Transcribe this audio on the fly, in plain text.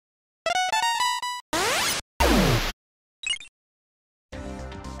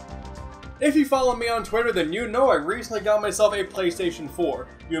If you follow me on Twitter, then you know I recently got myself a PlayStation 4.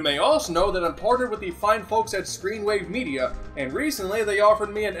 You may also know that I'm partnered with the fine folks at Screenwave Media, and recently they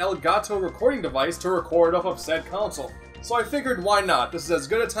offered me an Elgato recording device to record off of said console. So I figured, why not? This is as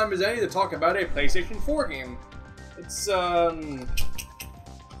good a time as any to talk about a PlayStation 4 game. It's,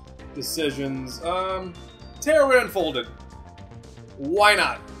 decisions, Tearaway Unfolded. Why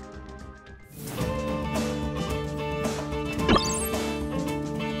not?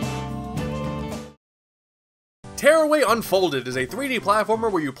 Tearaway Unfolded is a 3D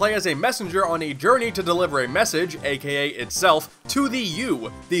platformer where you play as a messenger on a journey to deliver a message, aka itself, to the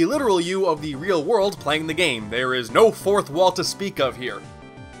you, the literal you of the real world playing the game. There is no fourth wall to speak of here.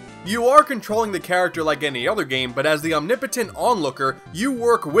 You are controlling the character like any other game, but as the omnipotent onlooker, you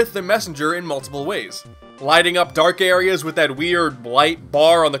work with the messenger in multiple ways. Lighting up dark areas with that weird light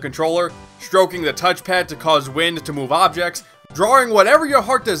bar on the controller, stroking the touchpad to cause wind to move objects, drawing whatever your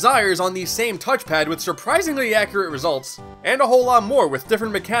heart desires on the same touchpad with surprisingly accurate results, and a whole lot more with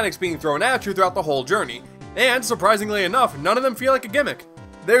different mechanics being thrown at you throughout the whole journey. And surprisingly enough, none of them feel like a gimmick.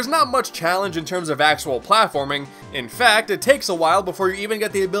 There's not much challenge in terms of actual platforming. In fact, it takes a while before you even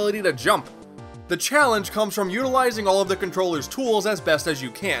get the ability to jump. The challenge comes from utilizing all of the controller's tools as best as you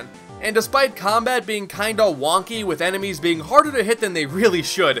can, and despite combat being kinda wonky with enemies being harder to hit than they really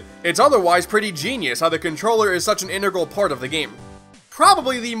should, it's otherwise pretty genius how the controller is such an integral part of the game.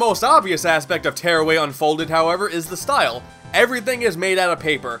 Probably the most obvious aspect of Tearaway Unfolded, however, is the style. Everything is made out of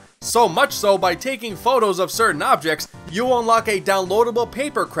paper, so much so by taking photos of certain objects, you unlock a downloadable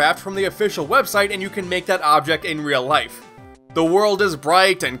paper craft from the official website and you can make that object in real life. The world is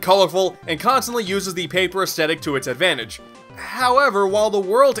bright and colorful and constantly uses the paper aesthetic to its advantage. However, while the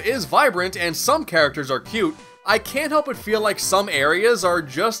world is vibrant and some characters are cute, I can't help but feel like some areas are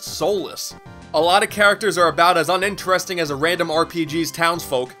just soulless. A lot of characters are about as uninteresting as a random RPG's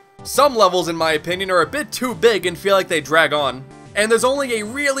townsfolk. Some levels, in my opinion, are a bit too big and feel like they drag on. And there's only a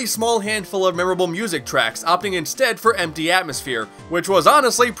really small handful of memorable music tracks, opting instead for empty atmosphere, which was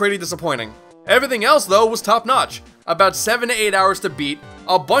honestly pretty disappointing. Everything else, though, was top-notch. About 7 to 8 hours to beat,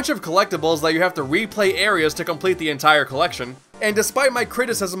 a bunch of collectibles that you have to replay areas to complete the entire collection, and despite my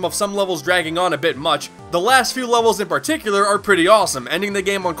criticism of some levels dragging on a bit much, the last few levels in particular are pretty awesome, ending the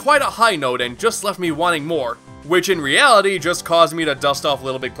game on quite a high note and just left me wanting more, which in reality just caused me to dust off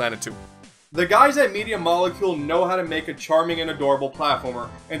Little Big Planet 2. The guys at Media Molecule know how to make a charming and adorable platformer,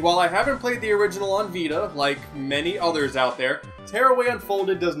 and while I haven't played the original on Vita, like many others out there, Tearaway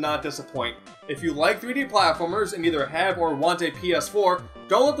Unfolded does not disappoint. If you like 3D platformers and either have or want a PS4,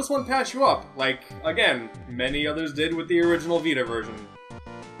 don't let this one pass you up, like, again, many others did with the original Vita version.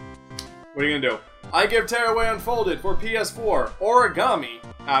 What are you gonna do? I give Tearaway Unfolded for PS4 Origami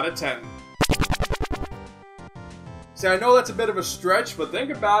out of 10. See, I know that's a bit of a stretch, but think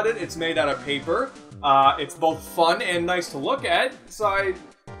about it, it's made out of paper, it's both fun and nice to look at, so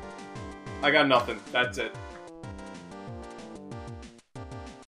I got nothing, that's it.